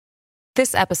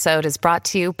This episode is brought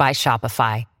to you by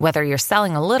Shopify. Whether you're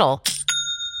selling a little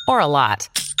or a lot,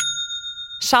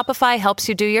 Shopify helps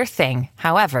you do your thing,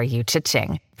 however you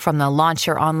cha-ching. From the launch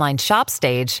your online shop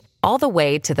stage, all the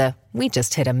way to the we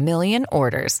just hit 1 million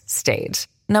orders stage.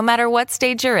 No matter what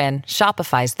stage you're in,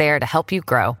 Shopify's there to help you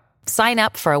grow. Sign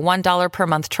up for a $1 per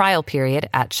month trial period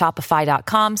at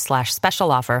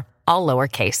shopify.com/special offer, all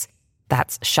lowercase.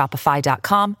 That's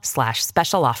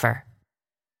shopify.com/special offer.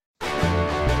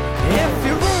 If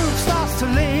your roof starts to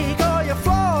leak or your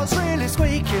floor's really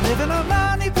squeak, you live in a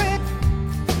money pit.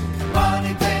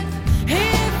 Money pit.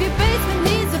 If your basement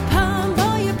needs a pump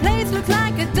or your place looks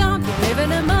like a dump, you live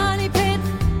in a money pit.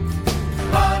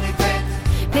 Money pit.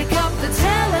 Pick up the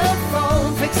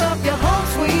telephone, fix up your home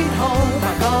sweet home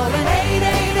by calling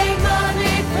 888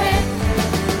 Money Pit.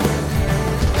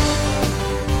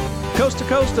 Coast to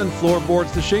coast and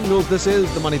floorboards to shingles, this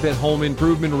is the Money Pit Home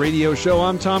Improvement Radio Show.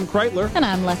 I'm Tom Kraeutler. And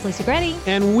I'm Leslie Segrete.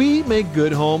 And we make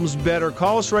good homes better.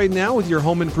 Call us right now with your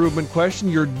home improvement question,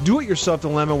 your do-it-yourself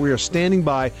dilemma. We are standing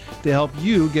by to help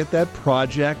you get that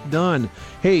project done.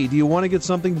 Hey, do you want to get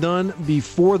something done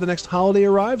before the next holiday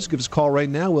arrives? Give us a call right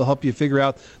now. We'll help you figure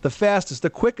out the fastest, the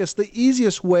quickest, the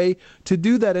easiest way to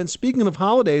do that. And speaking of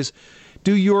holidays,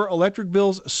 do your electric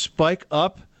bills spike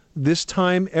up this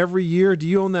time every year? Do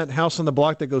you own that house on the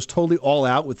block that goes totally all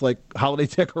out with like holiday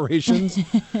decorations,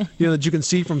 that you can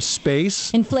see from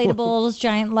space? Inflatables,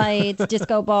 giant lights,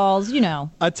 disco balls,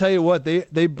 I tell you what,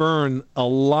 they burn a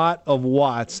lot of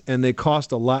watts and they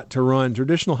cost a lot to run.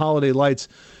 Traditional holiday lights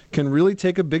can really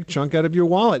take a big chunk out of your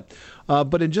wallet.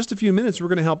 But in just a few minutes, we're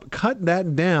going to help cut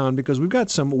that down because we've got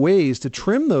some ways to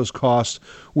trim those costs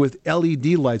with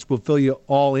LED lights. We'll fill you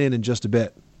all in just a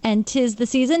bit. And 'tis the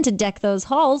season to deck those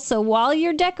halls, so while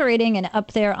you're decorating and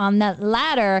up there on that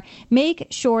ladder, make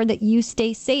sure that you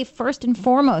stay safe first and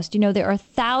foremost. There are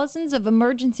thousands of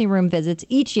emergency room visits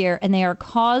each year, and they are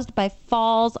caused by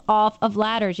falls off of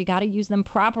ladders. You got to use them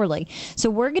properly. So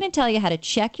we're going to tell you how to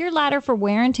check your ladder for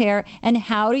wear and tear and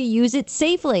how to use it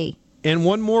safely. And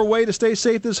one more way to stay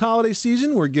safe this holiday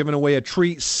season, we're giving away a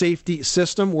tree safety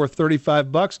system worth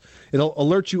 $35. It'll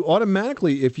alert you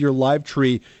automatically if your live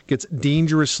tree gets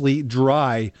dangerously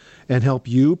dry and help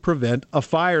you prevent a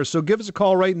fire. So give us a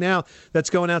call right now.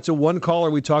 That's going out to one caller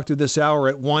we talked to this hour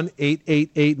at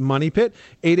 1-888-MONEY-PIT,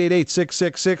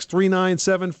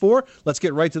 888-666-3974. Let's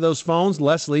get right to those phones.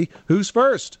 Leslie, who's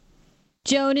first?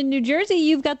 Joan in New Jersey,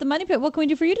 you've got the Money Pit. What can we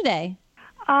do for you today?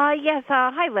 Yes.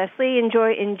 Hi, Leslie.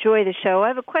 Enjoy the show. I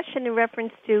have a question in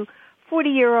reference to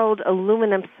 40-year-old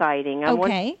aluminum siding. I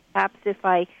wonder perhaps if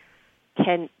I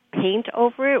can paint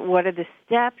over it. What are the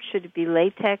steps? Should it be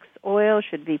latex oil?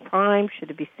 Should it be primed? Should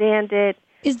it be sanded?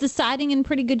 Is the siding in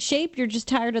pretty good shape? You're just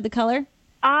tired of the color?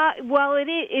 Well, it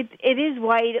is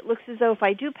white. It looks as though if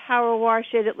I do power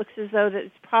wash it, it looks as though that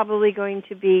it's probably going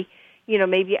to be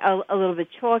maybe a little bit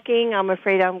chalking. I'm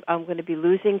afraid I'm going to be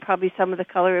losing probably some of the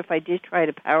color if I did try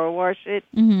to power wash it.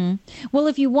 Mm-hmm. Well,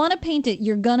 if you want to paint it,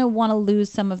 you're going to want to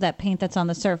lose some of that paint that's on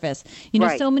the surface.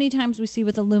 Right. So many times we see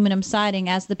with aluminum siding,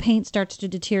 as the paint starts to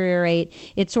deteriorate,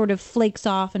 it sort of flakes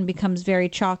off and becomes very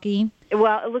chalky.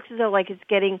 Well, it looks as though like it's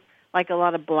getting like a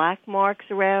lot of black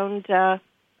marks around, closer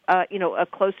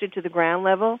to the ground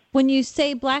level. When you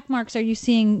say black marks, are you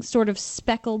seeing sort of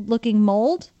speckled-looking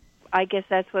mold? I guess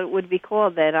that's what it would be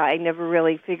called then. I never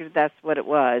really figured that's what it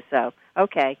was. So,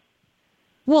 okay.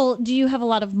 Well, do you have a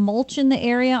lot of mulch in the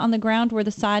area on the ground where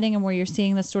the siding and where you're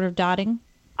seeing this sort of dotting?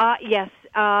 Yes.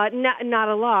 Not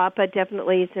a lot, but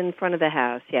definitely it's in front of the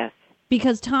house, yes.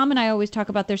 Because Tom and I always talk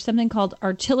about there's something called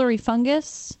artillery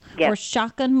fungus or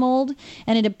shotgun mold,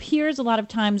 and it appears a lot of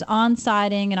times on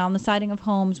siding and on the siding of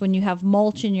homes when you have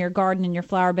mulch in your garden and your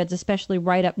flower beds, especially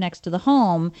right up next to the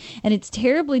home, and it's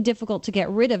terribly difficult to get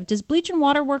rid of. Does bleach and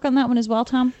water work on that one as well,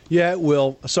 Tom? Yeah, it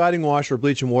will. A siding wash or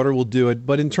bleach and water will do it,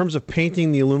 but in terms of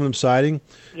painting the aluminum siding,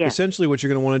 essentially what you're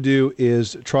going to want to do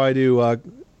is try to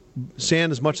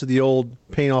sand as much of the old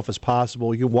paint off as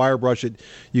possible. You can wire brush it.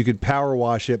 You could power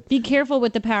wash it. Be careful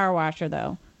with the power washer,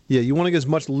 though. Yeah, you want to get as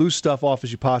much loose stuff off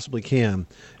as you possibly can.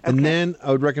 And then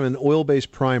I would recommend an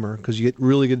oil-based primer because you get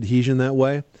really good adhesion that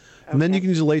way. And then you can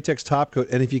use a latex top coat.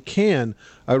 And if you can,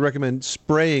 I would recommend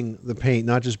spraying the paint,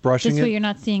 not just brushing it. This way you're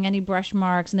not seeing any brush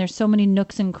marks, and there's so many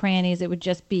nooks and crannies, it would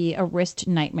just be a wrist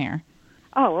nightmare.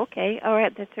 Oh, okay. All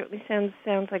right. That certainly sounds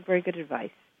like very good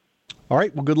advice. All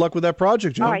right. Well, good luck with that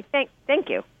project, Joan. All right. Thank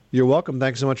you. You're welcome.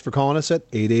 Thanks so much for calling us at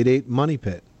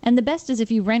 888-MONEY-PIT. And the best is if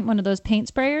you rent one of those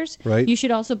paint sprayers, right, you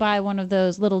should also buy one of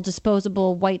those little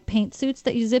disposable white paint suits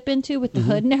that you zip into with the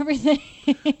hood and everything.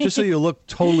 Just so you look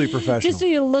totally professional. Just so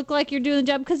you look like you're doing the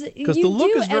job, because you the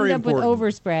look do is very end up important.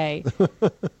 with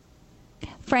overspray.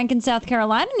 Frank in South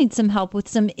Carolina needs some help with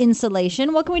some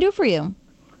insulation. What can we do for you?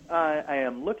 I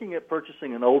am looking at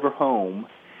purchasing an older home,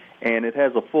 and it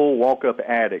has a full walk-up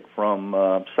attic from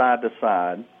side to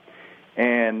side,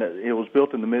 and it was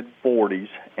built in the mid-'40s,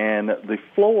 and the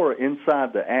floor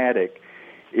inside the attic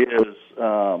is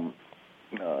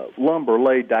lumber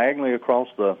laid diagonally across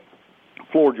the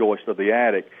floor joist of the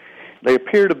attic. They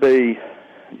appear to be,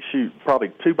 probably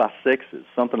 2x6s,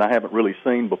 something I haven't really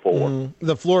seen before.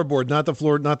 The floorboard, not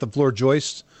the floor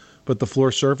joists, but the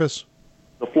floor surface?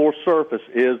 The floor surface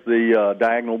is the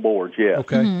diagonal boards, yes.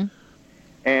 Okay. Mm-hmm.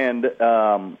 And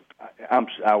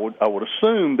I would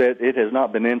assume that it has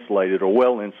not been insulated or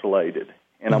well insulated.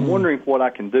 And I'm wondering what I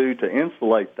can do to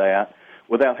insulate that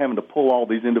without having to pull all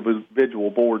these individual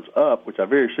boards up, which I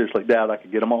very seriously doubt I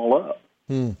could get them all up.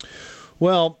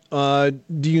 Well,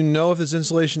 do you know if there's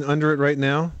insulation under it right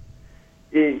now?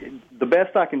 The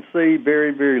best I can see,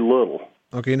 very, very little.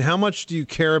 Okay, and how much do you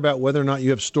care about whether or not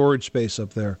you have storage space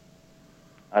up there?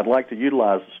 I'd like to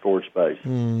utilize the storage space.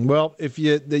 Well, if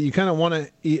you kind of want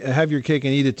to have your cake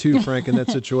and eat it too, Frank, in that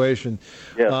situation,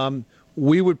 yes.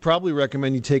 We would probably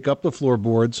recommend you take up the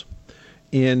floorboards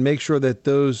and make sure that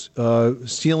those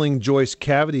ceiling joist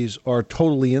cavities are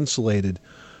totally insulated.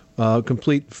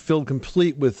 Filled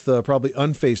complete with probably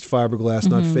unfaced fiberglass,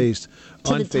 not faced.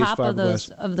 To the top of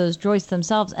those joists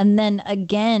themselves, and then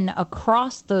again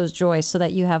across those joists so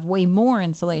that you have way more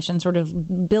insulation sort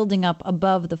of building up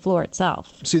above the floor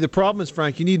itself. See, the problem is,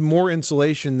 Frank, you need more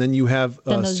insulation than you have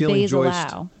ceiling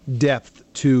joist depth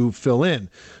to fill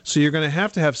in. So you're going to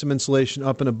have some insulation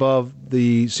up and above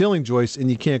the ceiling joist,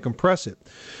 and you can't compress it.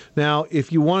 Now,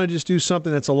 if you want to just do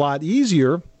something that's a lot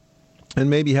easier and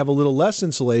maybe have a little less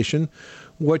insulation,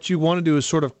 what you want to do is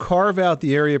sort of carve out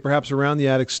the area perhaps around the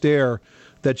attic stair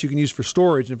that you can use for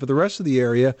storage. And for the rest of the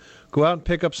area, go out and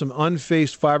pick up some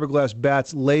unfaced fiberglass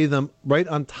bats, lay them right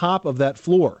on top of that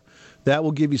floor. That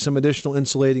will give you some additional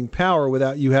insulating power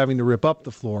without you having to rip up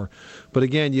the floor. But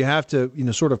again, you have to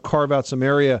sort of carve out some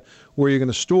area where you're going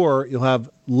to store. You'll have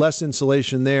less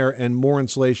insulation there and more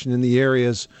insulation in the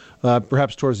areas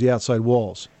perhaps towards the outside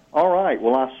walls. All right.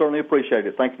 Well, I certainly appreciate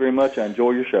it. Thank you very much. I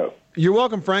enjoy your show. You're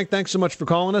welcome, Frank. Thanks so much for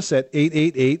calling us at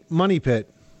 888-MONEY-PIT.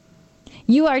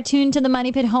 You are tuned to the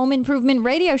Money Pit Home Improvement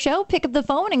Radio Show. Pick up the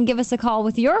phone and give us a call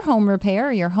with your home repair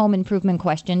or your home improvement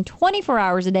question 24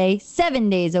 hours a day, 7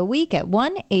 days a week at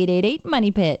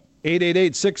 1-888-MONEY-PIT.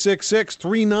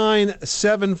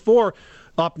 888-666-3974.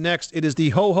 Up next, it is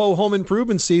the Ho-Ho Home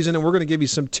Improvement season, and we're going to give you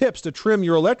some tips to trim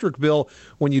your electric bill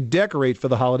when you decorate for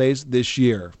the holidays this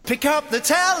year. Pick up the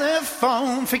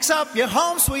telephone, fix up your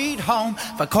home sweet home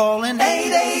by calling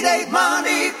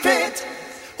 888-MONEY-PIT.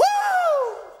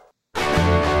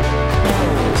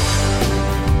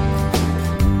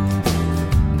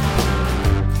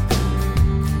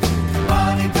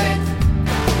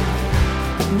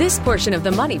 This portion of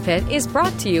the Money Pit is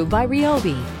brought to you by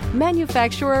Ryobi,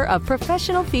 manufacturer of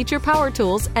professional feature power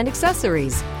tools and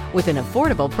accessories, with an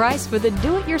affordable price for the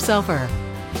do-it-yourselfer.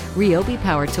 Ryobi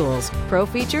Power Tools, pro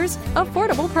features,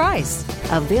 affordable price.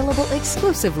 Available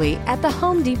exclusively at the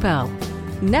Home Depot.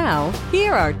 Now,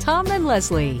 here are Tom and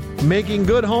Leslie. Making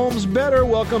good homes better.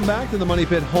 Welcome back to the Money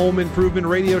Pit Home Improvement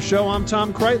Radio Show. I'm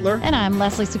Tom Kraeutler. And I'm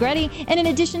Leslie Segrete. And in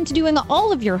addition to doing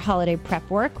all of your holiday prep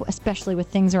work, especially with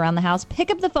things around the house, pick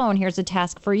up the phone. Here's a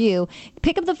task for you.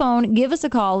 Pick up the phone, give us a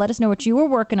call, let us know what you were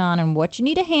working on and what you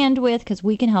need a hand with, because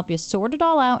we can help you sort it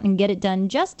all out and get it done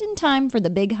just in time for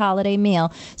the big holiday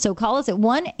meal. So call us at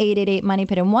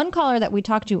 1-888-MONEY-PIT. And one caller that we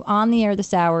talked to on the air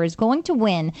this hour is going to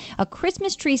win a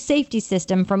Christmas tree safety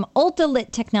system from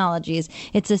Ultalit Technologies.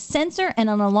 It's a sensor and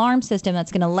an alarm system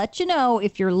that's going to let you know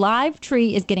if your live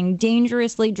tree is getting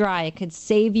dangerously dry. It could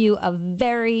save you a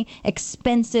very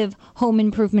expensive home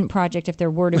improvement project if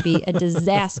there were to be a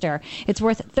disaster. It's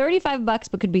worth $35,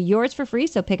 but could be yours for free,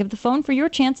 so pick up the phone for your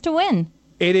chance to win.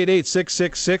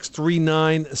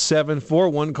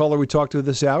 888-666-3974. One caller we talked to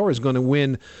this hour is going to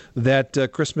win that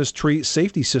Christmas tree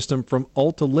safety system from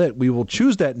Ultalit. We will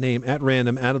choose that name at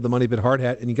random out of the Money Pit hard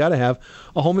hat, and you got to have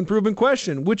a home improvement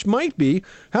question, which might be,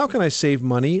 how can I save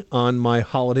money on my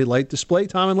holiday light display?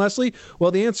 Tom and Leslie?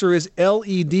 Well, the answer is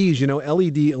LEDs. You know,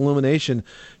 LED illumination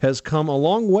has come a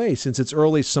long way since its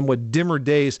early, somewhat dimmer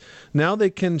days. Now they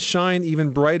can shine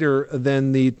even brighter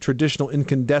than the traditional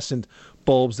incandescent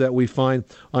bulbs that we find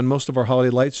on most of our holiday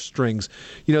light strings.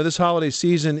 You know, this holiday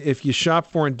season, if you shop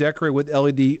for and decorate with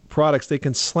LED products, they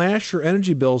can slash your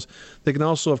energy bills. They can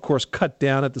also, of course, cut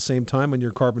down at the same time on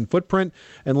your carbon footprint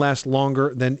and last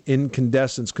longer than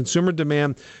incandescents. Consumer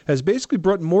demand has basically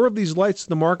brought more of these lights to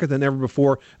the market than ever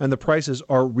before, and the prices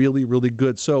are really, really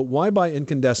good. So why buy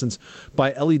incandescents?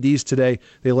 Buy LEDs today.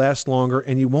 They last longer,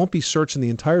 and you won't be searching the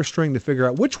entire string to figure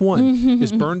out which one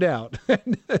is burned out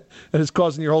and is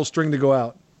causing your whole string to go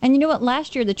out. And you know what?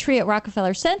 Last year, the tree at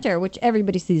Rockefeller Center, which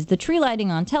everybody sees the tree lighting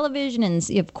on television, and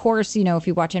of course, you know, if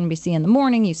you watch NBC in the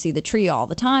morning, you see the tree all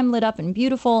the time lit up and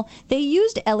beautiful. They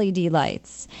used LED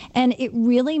lights, and it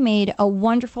really made a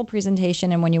wonderful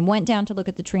presentation. And when you went down to look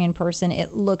at the tree in person,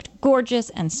 it looked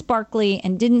gorgeous and sparkly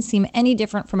and didn't seem any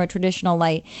different from a traditional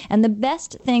light. And the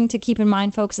best thing to keep in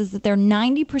mind, folks, is that they're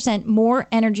 90% more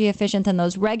energy efficient than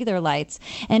those regular lights.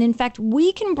 And in fact,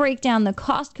 we can break down the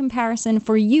cost comparison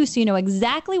for you so you know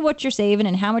exactly what you're saving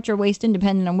and how much you're wasting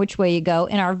depending on which way you go.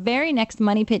 In our very next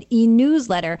Money Pit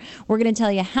e-newsletter, we're going to tell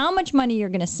you how much money you're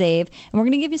going to save, and we're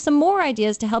going to give you some more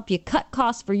ideas to help you cut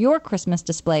costs for your Christmas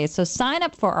displays. So sign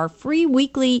up for our free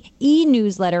weekly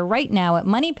e-newsletter right now at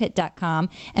moneypit.com.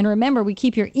 And remember, we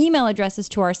keep your email addresses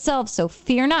to ourselves, so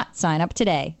fear not. Sign up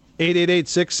today.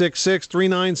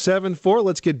 888-666-3974.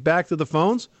 Let's get back to the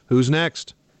phones. Who's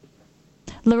next?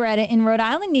 Loretta in Rhode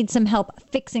Island needs some help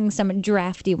fixing some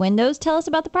drafty windows. Tell us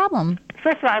about the problem.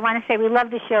 First of all, I want to say we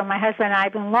love the show. My husband and I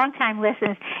have been longtime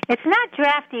listeners. It's not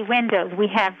drafty windows. We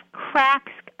have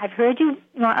cracks. I've heard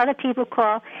other people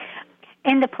call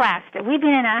in the plaster. We've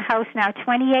been in our house now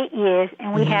 28 years,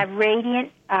 and we have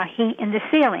radiant heat in the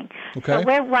ceiling. Okay. So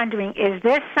we're wondering, is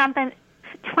there something...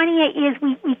 28 years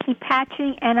we keep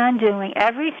patching and undoing.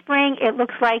 Every spring it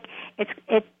looks like it's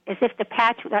as if the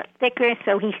patch got thicker,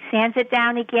 so he sands it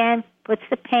down again, puts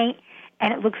the paint,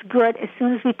 and it looks good. As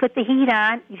soon as we put the heat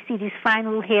on, you see these fine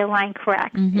little hairline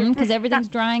cracks. Because everything's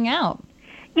drying out.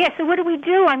 Yeah, so what do we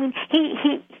do? I mean,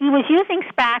 he was using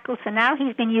spackle, so now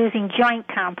he's been using joint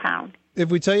compound.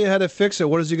 If we tell you how to fix it,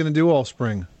 what is he going to do all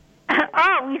spring?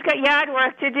 Oh, he's got yard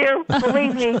work to do,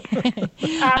 believe me.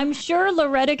 I'm sure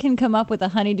Loretta can come up with a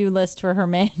honey-do list for her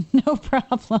man, no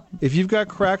problem. If you've got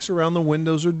cracks around the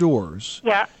windows or doors,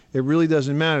 it really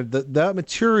doesn't matter. That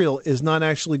material is not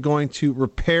actually going to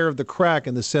repair the crack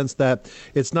in the sense that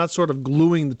it's not sort of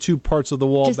gluing the two parts of the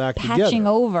wall back together. Just patching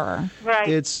over. Right.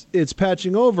 It's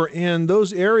patching over, and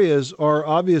those areas are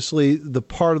obviously the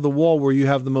part of the wall where you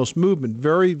have the most movement.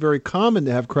 Very, very common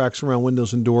to have cracks around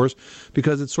windows and doors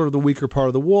because it's sort of the weaker part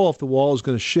of the wall. If the wall is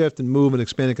going to shift and move and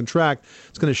expand and contract,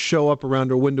 it's going to show up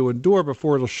around a window and door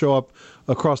before it'll show up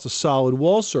across the solid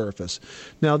wall surface.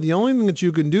 Now, the only thing that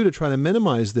you can do to try to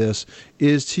minimize this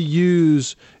is to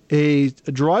use a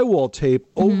drywall tape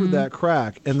over that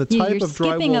crack. And the type of drywall tape... You're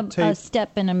skipping a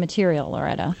step in a material,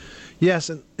 Loretta.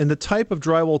 Yes, and the type of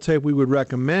drywall tape we would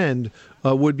recommend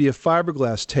would be a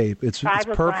fiberglass tape. It's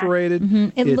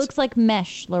perforated. It looks like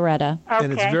mesh, Loretta. Okay.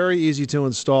 And it's very easy to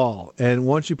install. And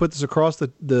once you put this across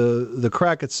the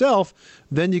crack itself,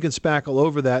 then you can spackle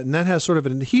over that. And that has sort of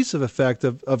an adhesive effect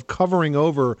of covering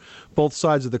over both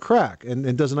sides of the crack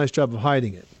and does a nice job of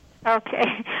hiding it.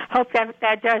 Okay. Hope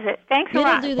that does it. Thanks a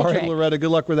lot. Do the All right, trick. Loretta,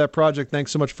 good luck with that project.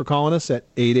 Thanks so much for calling us at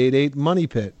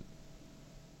 888-MONEY-PIT.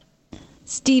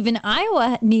 Steve in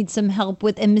Iowa needs some help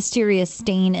with a mysterious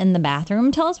stain in the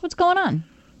bathroom. Tell us what's going on.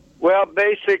 Well,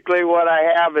 basically what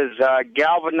I have is a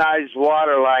galvanized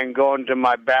water line going to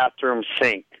my bathroom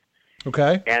sink.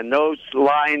 Okay. And those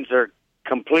lines are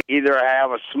complete. Either I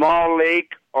have a small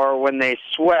leak or when they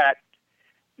sweat,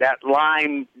 that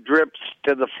lime drips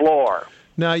to the floor.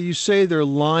 Now, you say they're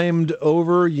limed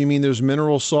over. You mean there's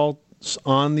mineral salts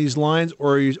on these lines,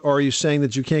 or are you saying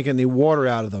that you can't get any water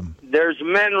out of them? There's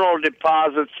mineral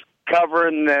deposits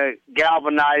covering the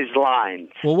galvanized lines.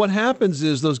 Well, what happens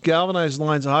is those galvanized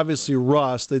lines obviously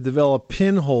rust. They develop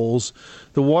pinholes.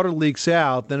 The water leaks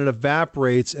out, then it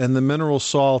evaporates, and the mineral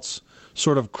salts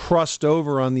sort of crust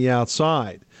over on the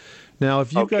outside. Now,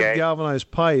 if you've got galvanized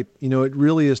pipe, it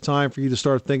really is time for you to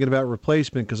start thinking about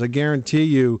replacement, because I guarantee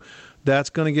you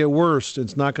that's going to get worse.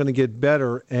 It's not going to get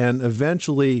better. And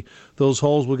eventually those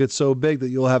holes will get so big that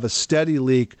you'll have a steady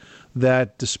leak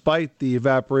that despite the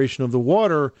evaporation of the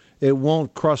water, it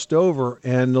won't crust over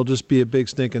and it'll just be a big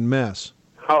stinking mess.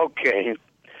 Okay.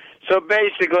 So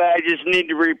basically I just need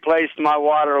to replace my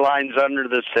water lines under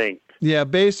the sink. Yeah,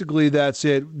 basically that's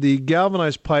it. The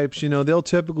galvanized pipes, they'll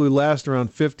typically last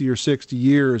around 50 or 60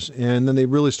 years, and then they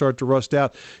really start to rust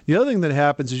out. The other thing that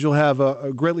happens is you'll have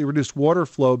a greatly reduced water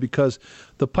flow because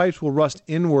the pipes will rust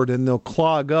inward and they'll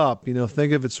clog up.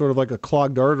 Think of it sort of like a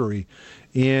clogged artery,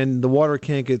 and the water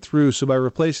can't get through. So by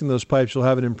replacing those pipes, you'll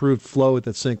have an improved flow at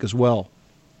that sink as well.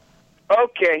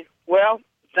 Okay. Well,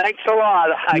 thanks a lot.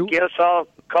 I guess I'll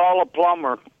call a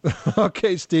plumber.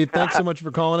 Okay, Steve. Thanks so much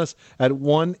for calling us at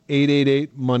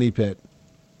 1-888-MONEY-PIT.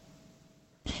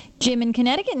 Jim in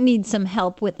Connecticut needs some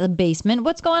help with the basement.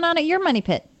 What's going on at your money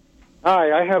pit?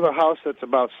 Hi, I have a house that's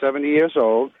about 70 years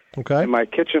old. Okay. And my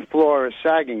kitchen floor is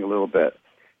sagging a little bit.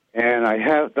 And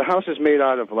the house is made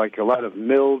out of like a lot of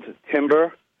milled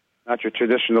timber, not your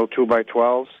traditional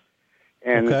 2x12s.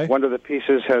 And one of the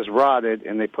pieces has rotted,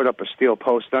 and they put up a steel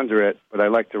post under it, but I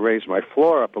like to raise my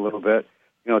floor up a little bit,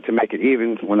 to make it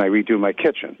even when I redo my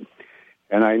kitchen.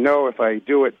 And I know if I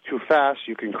do it too fast,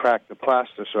 you can crack the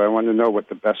plaster, so I want to know what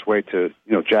the best way to,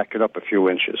 jack it up a few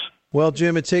inches. Well,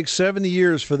 Jim, it takes 70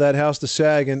 years for that house to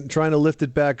sag, and trying to lift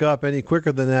it back up any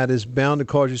quicker than that is bound to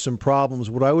cause you some problems.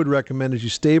 What I would recommend is you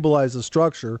stabilize the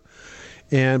structure.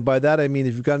 And by that I mean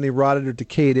if you've got any rotted or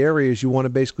decayed areas, you want to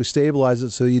basically stabilize it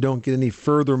so you don't get any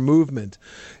further movement.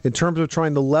 In terms of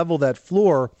trying to level that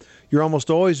floor, you're almost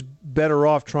always better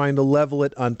off trying to level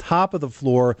it on top of the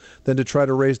floor than to try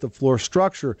to raise the floor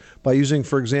structure by using,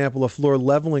 for example, a floor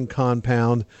leveling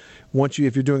compound. If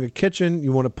you're doing a kitchen,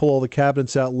 you want to pull all the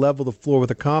cabinets out, level the floor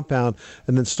with a compound,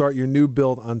 and then start your new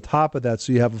build on top of that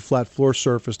so you have a flat floor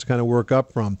surface to kind of work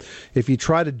up from. If you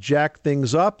try to jack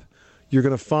things up, you're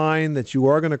going to find that you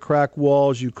are going to crack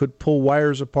walls. You could pull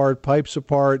wires apart, pipes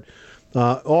apart.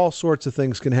 All sorts of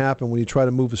things can happen when you try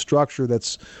to move a structure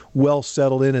that's well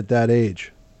settled in at that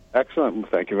age. Excellent. Well,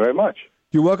 thank you very much.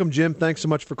 You're welcome, Jim. Thanks so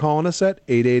much for calling us at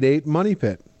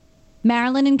 888-MONEY-PIT.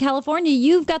 Marilyn in California,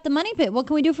 you've got the Money Pit. What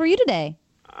can we do for you today?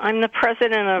 I'm the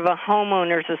president of a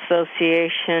homeowners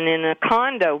association in a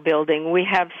condo building. We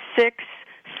have 6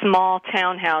 small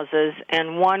townhouses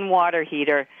and 1 water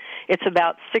heater. It's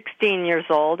about 16 years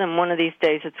old, and one of these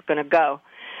days it's going to go.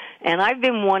 And I've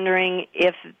been wondering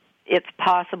if it's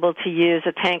possible to use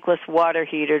a tankless water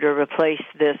heater to replace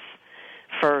this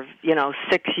for,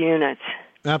 6 units.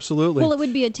 Absolutely. Well, it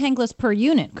would be a tankless per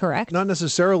unit, correct? Not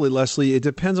necessarily, Leslie. It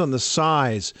depends on the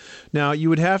size. Now, you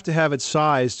would have to have it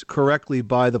sized correctly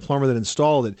by the plumber that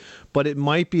installed it, but it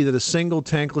might be that a single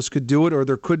tankless could do it, or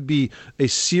there could be a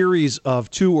series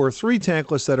of 2 or 3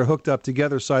 tankless that are hooked up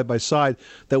together side by side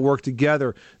that work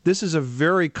together. This is a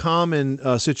very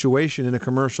common situation in a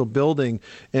commercial building,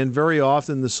 and very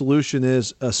often the solution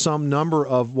is some number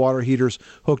of water heaters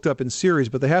hooked up in series,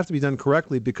 but they have to be done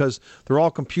correctly because they're all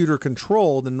computer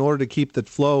controlled. In order to keep the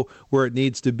flow where it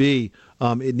needs to be,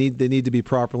 they need to be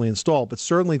properly installed. But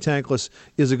certainly tankless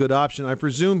is a good option. I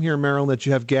presume here, Marilyn, that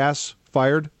you have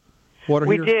gas-fired water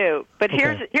heater? We do. But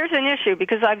here's an issue,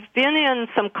 because I've been in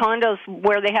some condos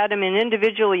where they had them in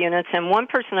individual units, and one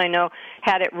person I know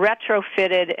had it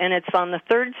retrofitted, and it's on the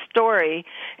 3rd story,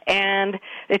 and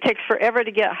it takes forever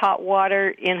to get hot water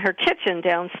in her kitchen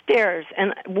downstairs.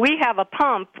 And we have a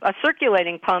pump, a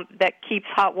circulating pump, that keeps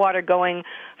hot water going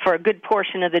for a good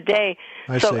portion of the day.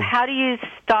 So how do you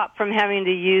stop from having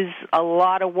to use a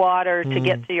lot of water to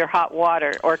get to your hot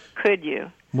water, or could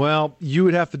you? Well, you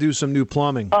would have to do some new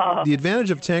plumbing. The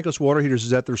advantage of tankless water heaters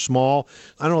is that they're small.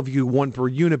 I don't know if you do 1 per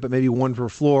unit, but maybe 1 per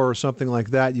floor or something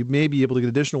like that. You may be able to get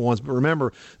additional ones, but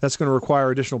remember, that's going to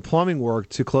require additional plumbing work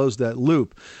to close that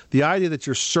loop. The idea that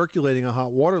you're circulating a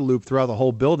hot water loop throughout the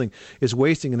whole building is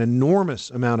wasting an enormous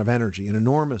amount of energy, an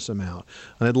enormous amount.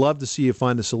 And I'd love to see you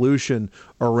find a solution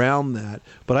around that.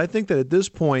 But I think that at this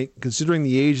point, considering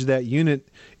the age of that unit,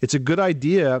 it's a good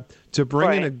idea to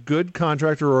bring in a good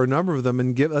contractor or a number of them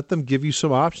and let them give you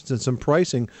some options and some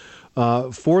pricing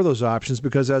for those options,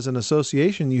 because as an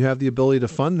association, you have the ability to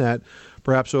fund that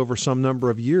perhaps over some number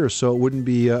of years, so it wouldn't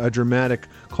be a dramatic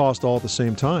cost all at the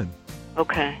same time.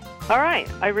 Okay. All right.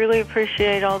 I really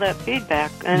appreciate all that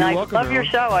feedback. And You're I welcome, love your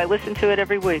Marilyn. show. I listen to it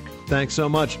every week. Thanks so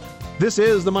much. This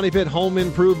is the Money Pit Home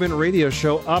Improvement Radio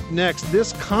Show. Up next,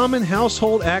 this common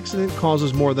household accident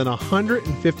causes more than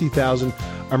 150,000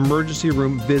 emergency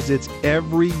room visits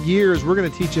every year. We're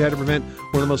going to teach you how to prevent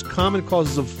one of the most common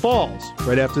causes of falls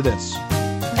right after this.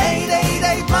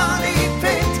 888 Money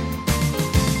Pit.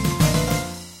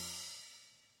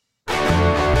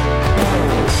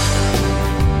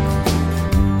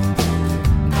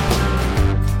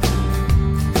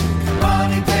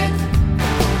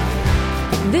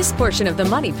 This portion of the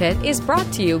Money Pit is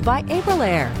brought to you by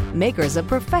Aprilaire, makers of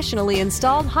professionally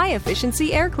installed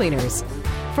high-efficiency air cleaners.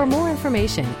 For more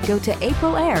information, go to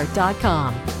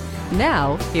aprilaire.com.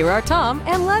 Now, here are Tom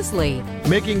and Leslie.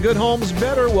 Making good homes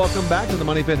better. Welcome back to the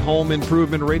Money Pit Home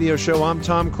Improvement Radio Show. I'm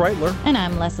Tom Kraeutler. And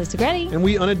I'm Leslie Segrete. And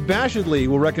we unabashedly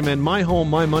will recommend My Home,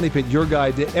 My Money Pit, your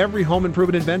guide to every home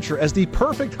improvement adventure as the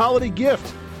perfect holiday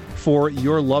gift for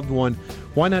your loved one.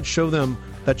 Why not show them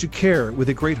that you care with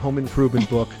a great home improvement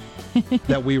book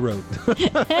that we wrote?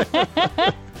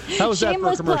 How was that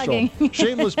for a commercial? Plugging.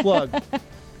 Shameless plug.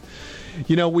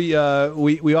 You know, we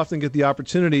often get the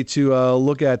opportunity to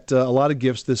look at a lot of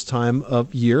gifts this time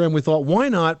of year, and we thought, why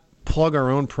not plug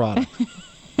our own product?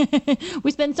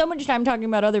 We spend so much time talking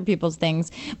about other people's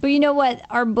things. But you know what?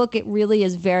 Our book, it really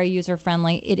is very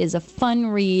user-friendly. It is a fun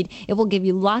read. It will give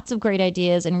you lots of great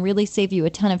ideas and really save you a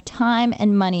ton of time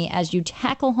and money as you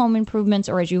tackle home improvements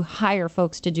or as you hire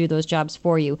folks to do those jobs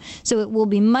for you. So it will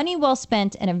be money well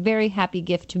spent and a very happy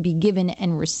gift to be given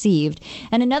and received.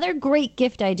 And another great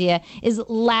gift idea is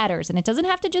ladders. And it doesn't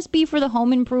have to just be for the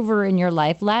home improver in your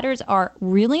life. Ladders are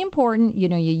really important. You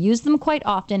know, you use them quite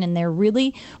often, and they're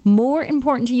really more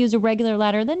important to use a regular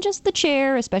ladder than just the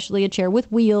chair, especially a chair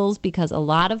with wheels, because a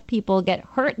lot of people get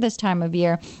hurt this time of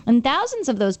year, and thousands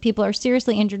of those people are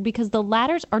seriously injured because the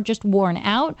ladders are just worn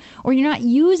out or you're not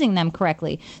using them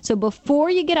correctly. So before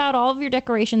you get out all of your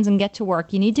decorations and get to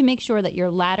work, you need to make sure that your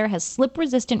ladder has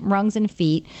slip-resistant rungs and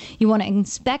feet. You want to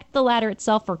inspect the ladder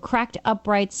itself for cracked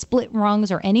uprights, split rungs,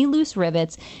 or any loose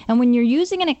rivets. And when you're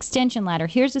using an extension ladder,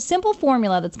 here's a simple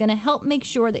formula that's going to help make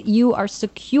sure that you are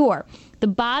secure. The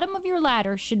bottom of your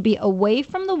ladder should be away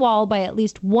from the wall by at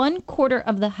least 1/4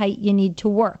 of the height you need to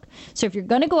work. So if you're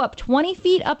going to go up 20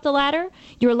 feet up the ladder,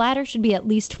 your ladder should be at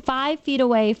least 5 feet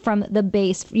away from the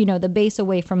base, the base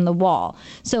away from the wall.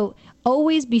 So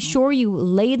always be sure you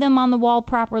lay them on the wall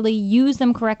properly, use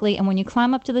them correctly, and when you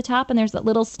climb up to the top and there's that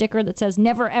little sticker that says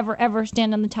never, ever, ever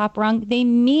stand on the top rung, they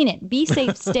mean it. Be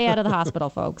safe. Stay out of the hospital,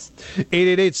 folks.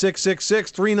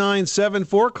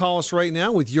 888-666-3974. Call us right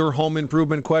now with your home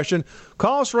improvement question.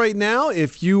 Call us right now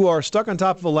if you are stuck on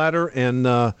top of a ladder and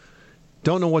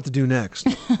don't know what to do next.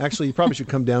 Actually, you probably should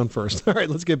come down first. All right,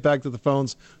 let's get back to the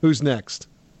phones. Who's next?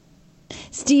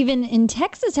 Stephen in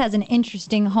Texas has an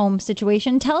interesting home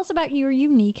situation. Tell us about your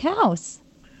unique house.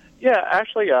 Yeah,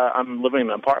 actually, I'm living in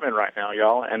an apartment right now,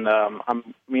 y'all, and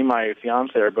me and my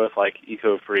fiance are both like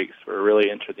eco freaks. We're really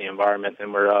into the environment,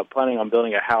 and we're planning on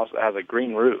building a house that has a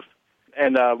green roof.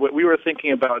 And we were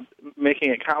thinking about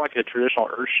making it kind of like a traditional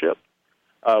earth ship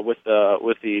with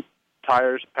the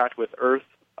tires packed with earth,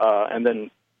 and then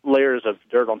layers of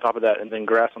dirt on top of that, and then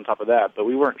grass on top of that. But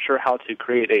we weren't sure how to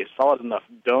create a solid enough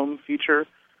dome feature,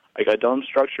 like a dome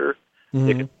structure,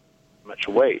 that could much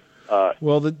weight.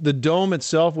 Well, the dome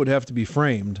itself would have to be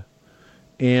framed,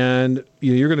 and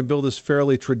you're going to build this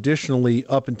fairly traditionally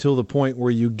up until the point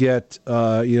where you get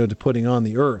to putting on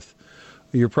the earth.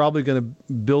 You're probably going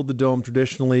to build the dome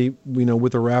traditionally,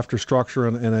 with a rafter structure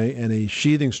and a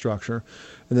sheathing structure,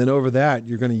 and then over that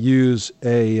you're going to use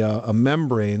a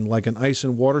membrane like an ice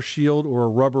and water shield or a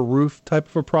rubber roof type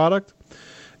of a product,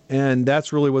 and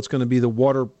that's really what's going to be the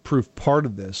waterproof part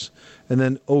of this. And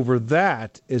then over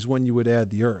that is when you would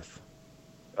add the earth.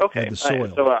 Okay, the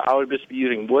soil. So I would just be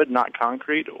using wood, not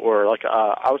concrete, or like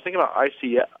I was thinking about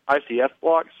ICF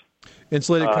blocks.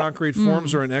 Insulated concrete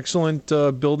forms are an excellent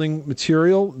building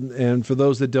material, and for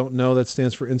those that don't know, that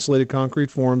stands for insulated concrete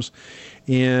forms,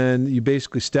 and you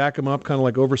basically stack them up kind of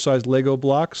like oversized Lego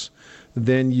blocks.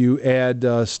 Then you add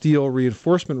steel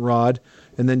reinforcement rod,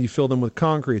 and then you fill them with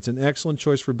concrete. It's an excellent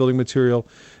choice for building material.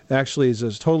 Actually,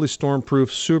 it's totally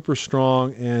storm-proof, super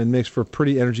strong, and makes for a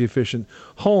pretty energy-efficient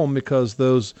home because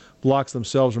those blocks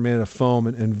themselves are made out of foam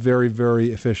and very,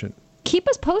 very efficient. Keep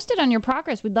us posted on your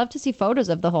progress. We'd love to see photos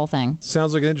of the whole thing.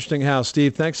 Sounds like an interesting house.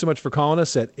 Steve, thanks so much for calling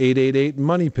us at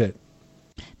 888-MONEY-PIT.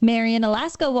 Mary in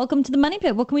Alaska, welcome to the Money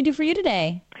Pit. What can we do for you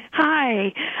today?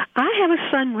 Hi. I have a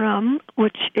sunroom,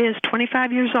 which is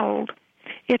 25 years old.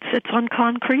 It sits on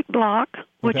concrete block,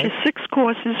 which is 6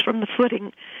 courses from the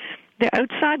footing. The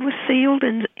outside was sealed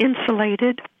and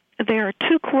insulated. There are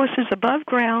 2 courses above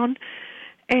ground,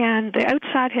 and the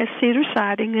outside has cedar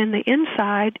siding, and the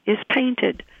inside is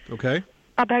painted. Okay.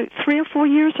 About 3 or 4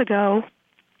 years ago,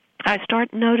 I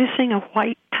started noticing a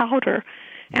white powder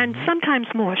and sometimes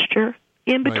moisture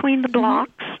in between the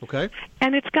blocks. Okay.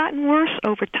 And it's gotten worse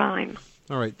over time.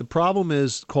 All right. The problem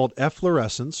is called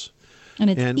efflorescence. And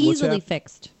it's easily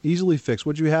fixed. Easily fixed.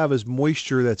 What you have is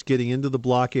moisture that's getting into the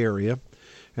block area,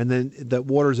 and then that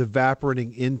water is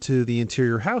evaporating into the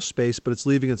interior house space, but it's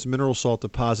leaving its mineral salt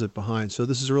deposit behind. So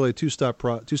this is really a two-step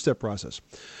process.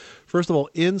 First of all,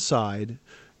 inside,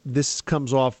 this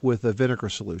comes off with a vinegar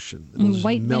solution.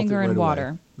 White vinegar and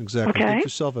water. Exactly. Okay. Get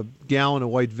yourself a gallon of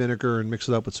white vinegar and mix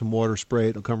it up with some water, spray it,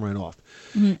 it'll come right off.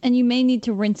 Mm-hmm. And you may need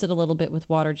to rinse it a little bit with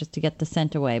water just to get the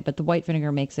scent away, but the white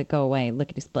vinegar makes it go away,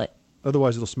 lickety-split.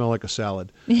 Otherwise, it'll smell like a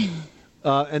salad.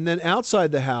 And then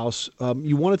outside the house,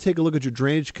 you want to take a look at your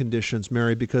drainage conditions,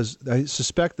 Mary, because I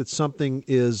suspect that something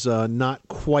is not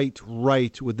quite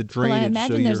right with the drainage. Well, I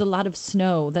imagine there's a lot of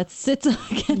snow that sits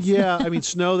against Yeah, I mean,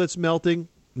 snow that's melting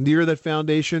near that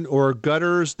foundation, or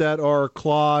gutters that are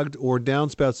clogged, or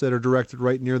downspouts that are directed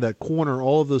right near that corner.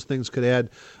 All of those things could add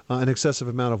an excessive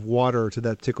amount of water to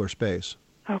that particular space.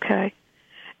 Okay.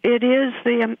 It is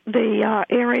the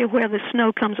area where the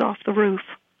snow comes off the roof.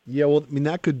 Yeah, well, I mean,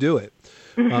 that could do it.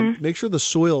 Mm-hmm. Make sure the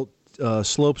soil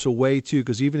slopes away, too,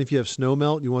 because even if you have snow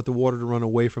melt, you want the water to run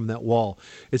away from that wall.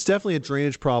 It's definitely a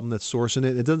drainage problem that's sourcing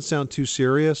it. It doesn't sound too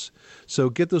serious, so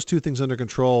get those two things under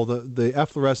control. The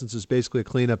efflorescence is basically a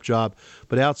cleanup job,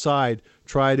 but outside,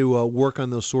 try to work on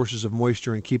those sources of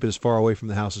moisture and keep it as far away from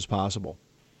the house as possible.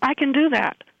 I can do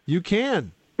that. You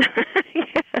can. Yes.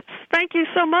 Thank you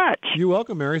so much. You're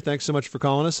welcome, Mary. Thanks so much for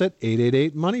calling us at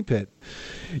 888-MONEY-PIT.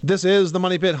 This is the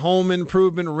Money Pit Home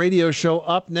Improvement Radio Show.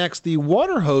 Up next, the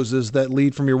water hoses that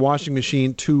lead from your washing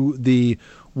machine to the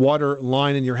water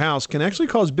line in your house can actually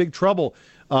cause big trouble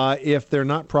if they're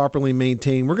not properly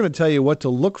maintained. We're going to tell you what to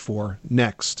look for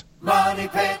next. Money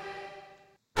Pit.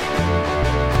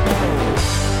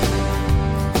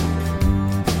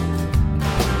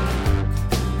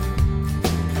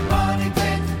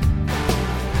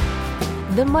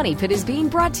 The Money Pit is being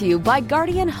brought to you by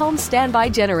Guardian Home Standby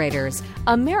Generators,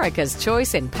 America's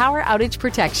choice in power outage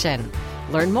protection.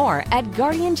 Learn more at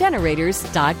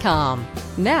guardiangenerators.com.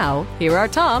 Now, here are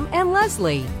Tom and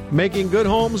Leslie. Making good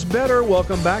homes better.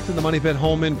 Welcome back to the Money Pit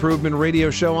Home Improvement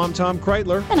Radio Show. I'm Tom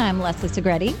Kraeutler. And I'm Leslie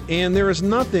Segrete. And there is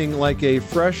nothing like a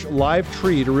fresh live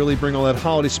tree to really bring all that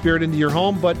holiday spirit into your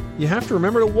home, but you have to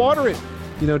remember to water it.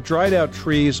 You know, dried out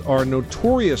trees are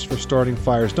notorious for starting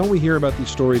fires. Don't we hear about these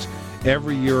stories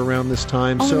every year around this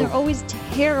time? Oh, and they're always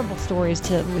terrible stories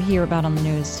to hear about on the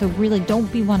news. So really,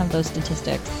 don't be one of those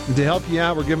statistics. To help you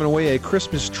out, we're giving away a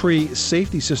Christmas tree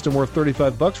safety system worth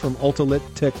 $35 from Ultilit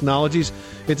Technologies.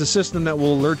 It's a system that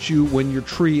will alert you when your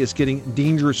tree is getting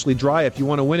dangerously dry. If you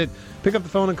want to win it, pick up the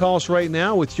phone and call us right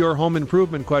now with your home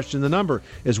improvement question. The number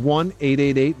is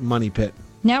 1-888-MONEY-PIT.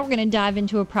 Now we're going to dive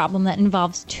into a problem that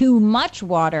involves too much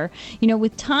water. You know,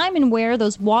 with time and wear,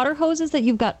 those water hoses that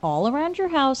you've got all around your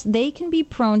house, they can be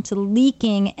prone to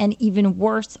leaking and even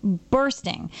worse,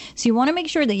 bursting. So you want to make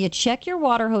sure that you check your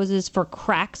water hoses for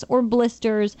cracks or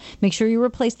blisters. Make sure you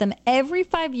replace them every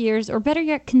 5 years, or better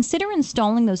yet, consider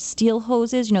installing those steel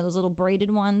hoses, you know, those little braided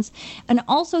ones. And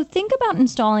also think about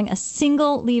installing a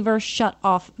single lever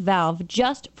shut-off valve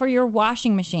just for your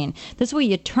washing machine. This way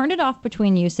you turn it off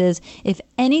between uses. If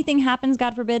anything happens,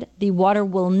 God forbid, the water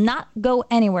will not go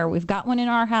anywhere. We've got one in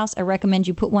our house. I recommend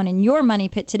you put one in your money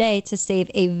pit today to save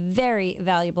a very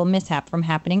valuable mishap from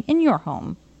happening in your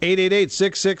home.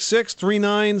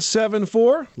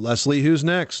 888-666-3974. Leslie, who's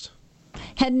next?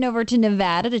 Heading over to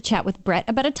Nevada to chat with Brett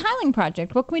about a tiling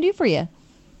project. What can we do for you?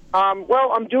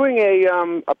 Well, I'm doing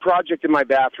a project in my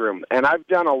bathroom, and I've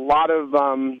done a lot of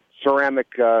ceramic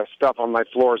stuff on my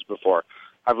floors before.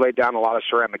 I've laid down a lot of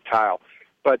ceramic tile.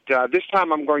 But this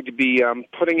time I'm going to be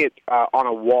putting it on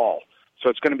a wall. So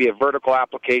it's going to be a vertical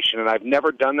application, and I've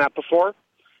never done that before,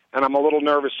 and I'm a little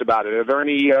nervous about it. Are there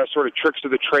any sort of tricks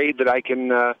of the trade that I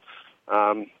can,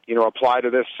 apply to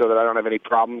this so that I don't have any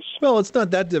problems? Well, it's not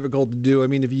that difficult to do. I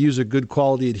mean, if you use a good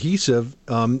quality adhesive,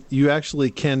 you actually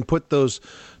can put those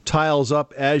tiles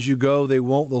up as you go.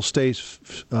 They'll stay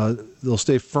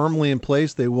firmly in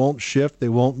place. They won't shift. They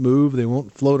won't move. They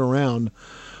won't float around.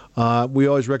 We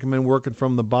always recommend working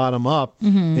from the bottom up,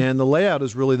 and the layout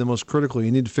is really the most critical.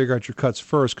 You need to figure out your cuts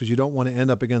first because you don't want to end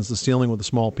up against the ceiling with a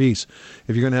small piece.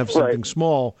 If you're going to have something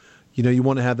small, you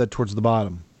want to have that towards the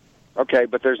bottom. Okay,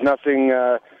 but there's nothing...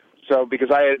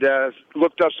 because I had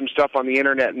looked up some stuff on the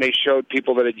internet, and they showed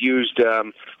people that had used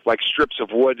like strips of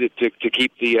wood to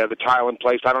keep the tile in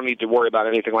place. I don't need to worry about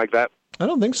anything like that. I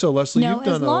don't think so, Leslie. No, You've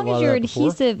done as long a lot as your of that before.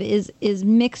 adhesive is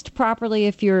mixed properly.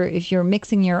 If you're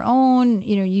mixing your own,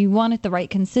 you want it the right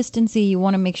consistency. You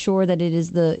want to make sure that it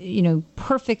is the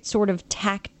perfect sort of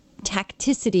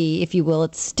tacticity, if you will.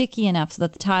 It's sticky enough so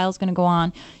that the tile is going to go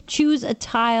on. Choose a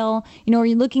tile. Are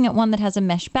you looking at one that has a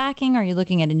mesh backing? Are you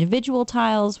looking at individual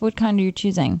tiles? What kind are you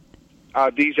choosing?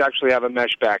 These actually have a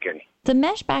mesh backing. The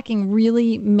mesh backing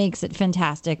really makes it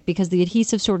fantastic because the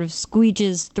adhesive sort of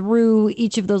squeeges through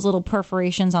each of those little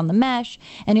perforations on the mesh,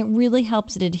 and it really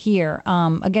helps it adhere.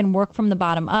 Again, work from the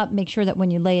bottom up. Make sure that when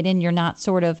you lay it in, you're not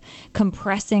sort of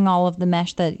compressing all of the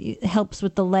mesh. That helps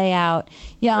with the layout.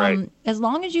 Yeah, Right. As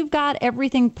long as you've got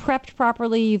everything prepped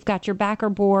properly, you've got your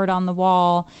backer board on the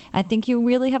wall, I think you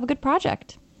really have a good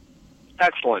project.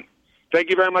 Excellent. Thank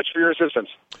you very much for your assistance.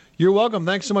 You're welcome.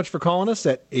 Thanks so much for calling us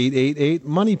at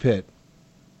 888-MONEY-PIT.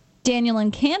 Daniel in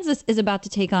Kansas is about to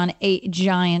take on a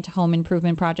giant home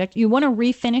improvement project. You want to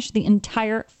refinish the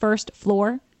entire first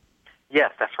floor?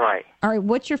 Yes, that's right. All right,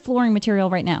 what's your flooring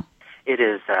material right now? It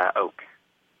is oak.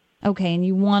 Okay, and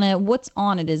you want to, what's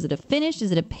on it? Is it a finish?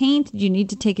 Is it a paint? Do you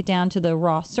need to take it down to the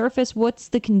raw surface? What's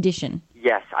the condition?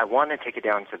 Yes, I want to take it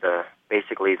down to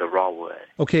basically the raw wood.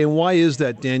 Okay, and why is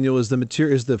that, Daniel? Is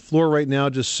the floor right now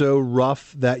just so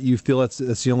rough that you feel that's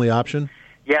the only option?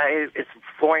 Yeah, it's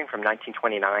flooring from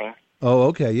 1929. Oh,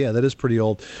 okay. Yeah, that is pretty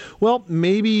old. Well,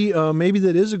 maybe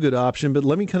that is a good option, but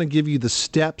let me kind of give you the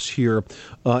steps here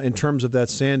in terms of that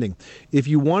sanding. If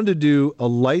you want to do a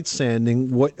light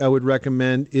sanding, what I would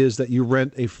recommend is that you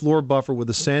rent a floor buffer with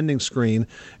a sanding screen,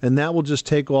 and that will just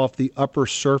take off the upper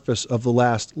surface of the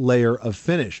last layer of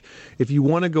finish. If you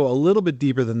want to go a little bit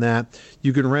deeper than that,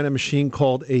 you can rent a machine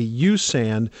called a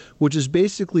U-sand, which is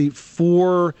basically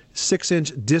 4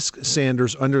 6-inch disc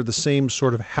sanders under the same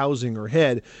sort of housing or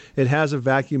head. It has a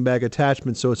vacuum bag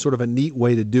attachment, so it's sort of a neat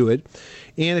way to do it.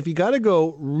 And if you got to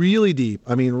go really deep,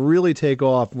 I mean really take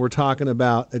off, we're talking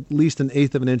about at least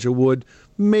 1/8 of an inch of wood,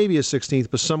 maybe a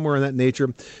 1/16, but somewhere in that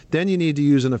nature, then you need to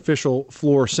use an official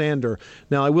floor sander.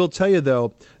 Now, I will tell you,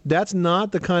 though, that's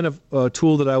not the kind of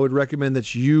tool that I would recommend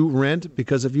that you rent,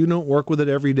 because if you don't work with it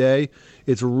every day,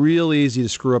 it's real easy to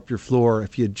screw up your floor.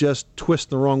 If you just twist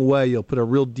the wrong way, you'll put a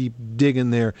real deep dig in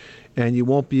there, and you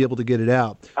won't be able to get it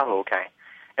out. Oh, okay.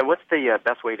 And what's the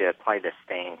best way to apply this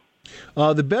stain?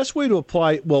 The best way to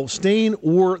apply, stain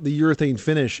or the urethane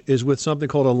finish is with something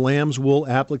called a lamb's wool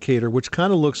applicator, which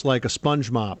kind of looks like a sponge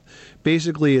mop.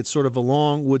 Basically, it's sort of a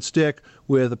long wood stick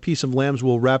with a piece of lamb's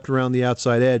wool wrapped around the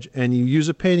outside edge, and you use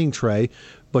a painting tray,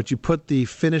 but you put the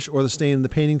finish or the stain in the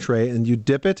painting tray, and you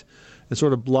dip it and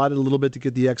sort of blot it a little bit to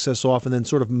get the excess off, and then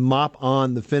sort of mop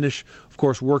on the finish, of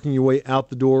course, working your way out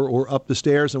the door or up the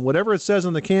stairs. And whatever it says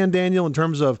on the can, Daniel, in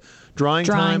terms of drying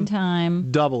time,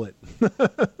 double it.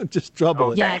 Just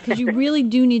double it. Yeah, because you really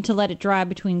do need to let it dry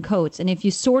between coats. And if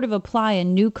you sort of apply a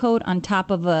new coat on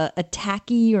top of a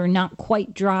tacky or not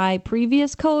quite dry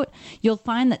previous coat, you'll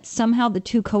find that somehow the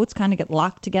two coats kind of get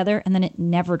locked together, and then it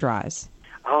never dries.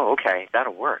 Oh, okay.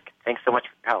 That'll work. Thanks so much for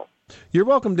your help. You're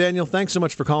welcome, Daniel. Thanks so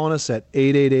much for calling us at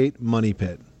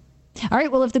 888-MONEY-PIT. All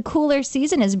right, well, if the cooler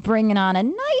season is bringing on a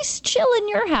nice chill in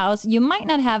your house, you might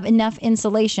not have enough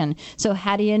insulation. So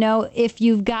how do you know if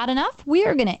you've got enough? We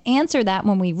are going to answer that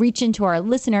when we reach into our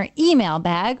listener email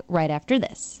bag right after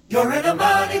this. You're in a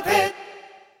money pit.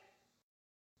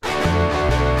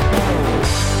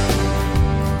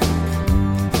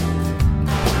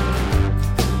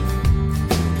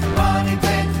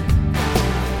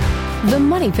 The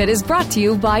Money Pit is brought to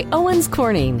you by Owens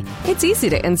Corning. It's easy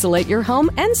to insulate your home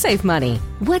and save money.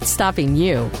 What's stopping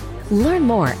you? Learn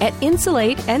more at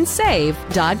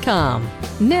insulateandsave.com.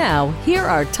 Now, here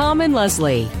are Tom and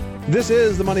Leslie. This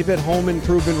is the Money Pit Home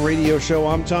Improvement Radio Show.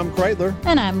 I'm Tom Kraeutler.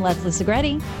 And I'm Leslie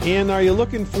Segrete. And are you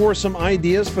looking for some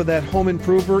ideas for that home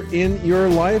improver in your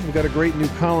life? We've got a great new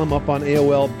column up on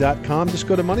AOL.com. Just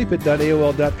go to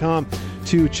moneypit.aol.com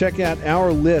to check out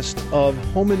our list of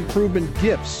home improvement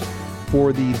gifts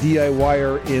for the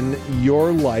DIYer in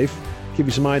your life. Give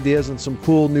you some ideas on some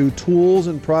cool new tools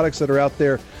and products that are out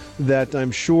there that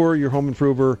I'm sure your home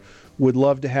improver would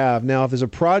love to have. Now, if there's a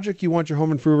project you want your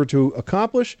home improver to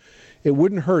accomplish, it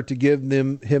wouldn't hurt to give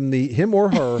him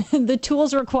or her the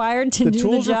tools required to do the job. The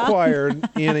tools required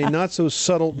and a not so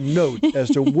subtle note as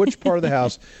to which part of the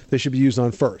house they should be used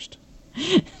on first.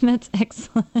 That's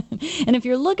excellent. And if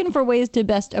you're looking for ways to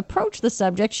best approach the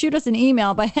subject, shoot us an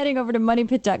email by heading over to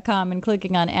moneypit.com and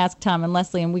clicking on Ask Tom and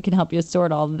Leslie, and we can help you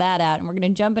sort all that out. And we're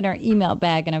going to jump in our email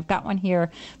bag, and I've got one here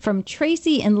from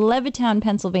Tracy in Levittown,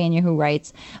 Pennsylvania, who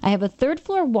writes, I have a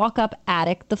third-floor walk-up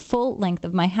attic the full length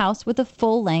of my house with a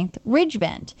full-length ridge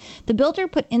vent. The builder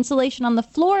put insulation on the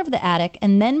floor of the attic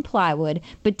and then plywood,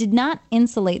 but did not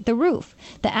insulate the roof.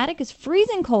 The attic is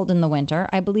freezing cold in the winter.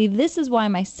 I believe this is why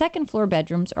my second-floor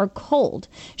bedrooms are cold.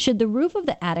 Should the roof of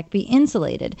the attic be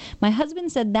insulated? My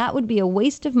husband said that would be a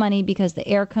waste of money because the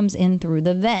air comes in through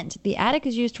the vent. The attic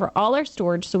is used for all our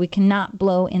storage, so we cannot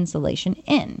blow insulation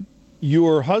in.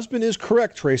 Your husband is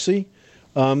correct, Tracy.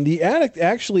 The attic,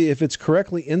 actually, if it's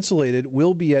correctly insulated,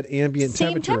 will be at ambient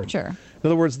temperature. In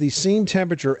other words, the same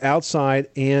temperature outside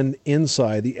and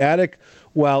inside. The attic,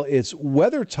 while it's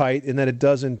weather tight in that it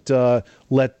doesn't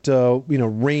let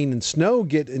rain and snow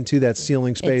get into that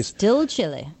ceiling space, it's still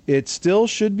chilly. It still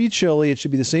should be chilly. It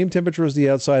should be the same temperature as the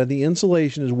outside, and the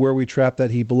insulation is where we trap that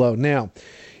heat below. Now,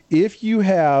 if you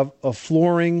have a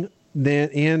flooring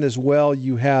and as well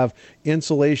you have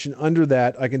insulation under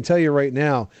that, I can tell you right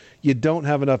now, you don't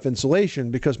have enough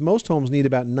insulation because most homes need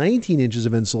about 19 inches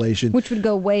of insulation. Which would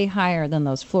go way higher than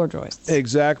those floor joists.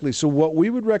 Exactly. So what we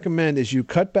would recommend is you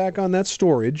cut back on that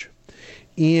storage,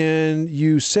 and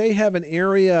you have an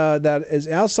area that is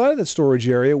outside of the storage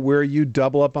area where you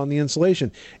double up on the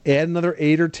insulation. Add another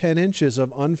 8 or 10 inches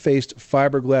of unfaced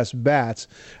fiberglass bats,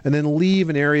 and then leave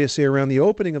an area, say, around the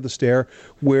opening of the stair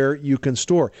where you can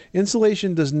store.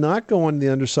 Insulation does not go on the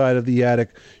underside of the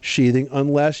attic sheathing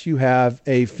unless you have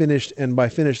a finished, and by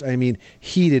finished I mean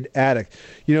heated attic.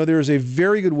 There is a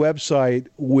very good website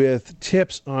with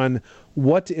tips on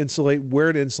what to insulate,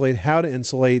 where to insulate, how to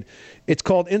insulate. It's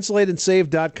called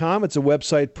insulateandsave.com. It's a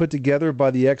website put together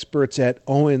by the experts at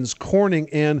Owens Corning.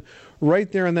 And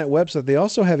right there on that website, they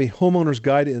also have a homeowner's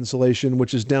guide to insulation,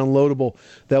 which is downloadable,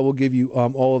 that will give you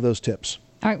all of those tips.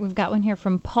 All right, we've got one here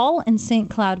from Paul in St.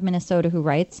 Cloud, Minnesota, who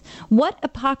writes, what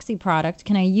epoxy product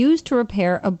can I use to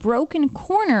repair a broken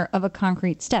corner of a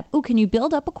concrete step? Oh, can you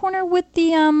build up a corner with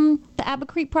the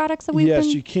Abacrete products that we've been...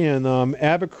 Yes, you can.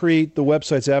 Abacrete, the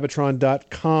website's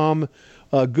abatron.com.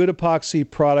 Good epoxy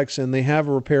products, and they have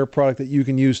a repair product that you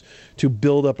can use to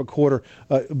build up a corner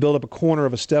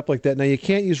of a step like that. Now, you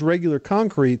can't use regular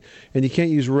concrete, and you can't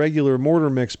use regular mortar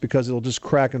mix because it'll just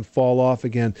crack and fall off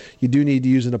again. You do need to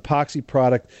use an epoxy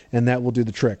product, and that will do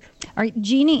the trick. All right,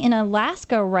 Jeannie in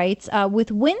Alaska writes,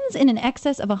 with winds in an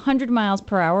excess of 100 miles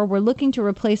per hour, we're looking to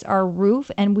replace our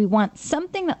roof, and we want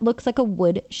something that looks like a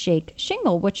wood shake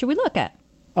shingle. What should we look at?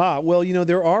 Well,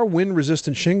 there are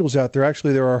wind-resistant shingles out there.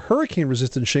 Actually, there are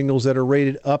hurricane-resistant shingles that are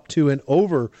rated up to and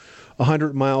over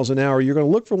 100 miles an hour. You're going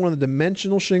to look for one of the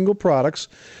dimensional shingle products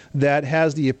that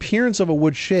has the appearance of a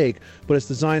wood shake, but it's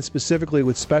designed specifically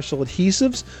with special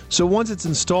adhesives. So once it's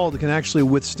installed, it can actually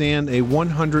withstand a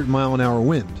 100-mile-an-hour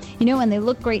wind. And they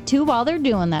look great, too, while they're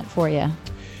doing that for you.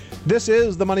 This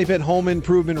is the Money Pit Home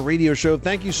Improvement Radio Show.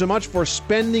 Thank you so much for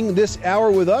spending this hour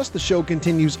with us. The show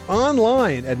continues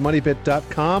online at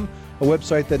moneypit.com, a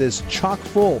website that is chock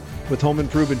full with home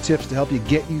improvement tips to help you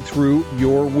get you through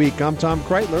your week. I'm Tom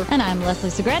Kraeutler. And I'm Leslie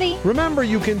Segrete. Remember,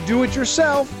 you can do it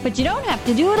yourself, but you don't have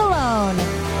to do it alone.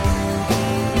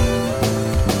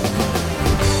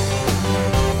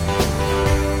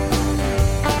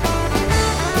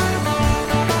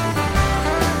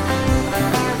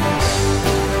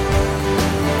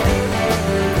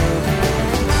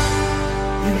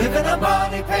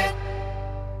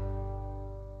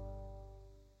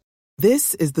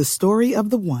 This is the story of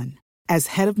the one. As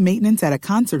head of maintenance at a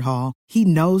concert hall, he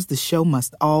knows the show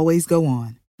must always go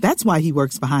on. That's why he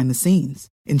works behind the scenes,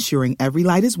 ensuring every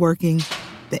light is working,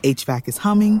 the HVAC is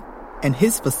humming, and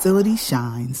his facility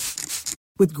shines.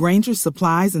 With Grainger's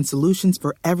supplies and solutions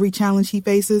for every challenge he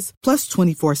faces, plus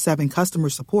 24/7 customer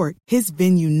support, his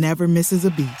venue never misses a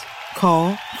beat.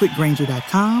 Call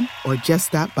quickgrainger.com or just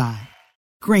stop by.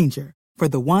 Grainger, for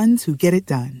the ones who get it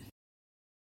done.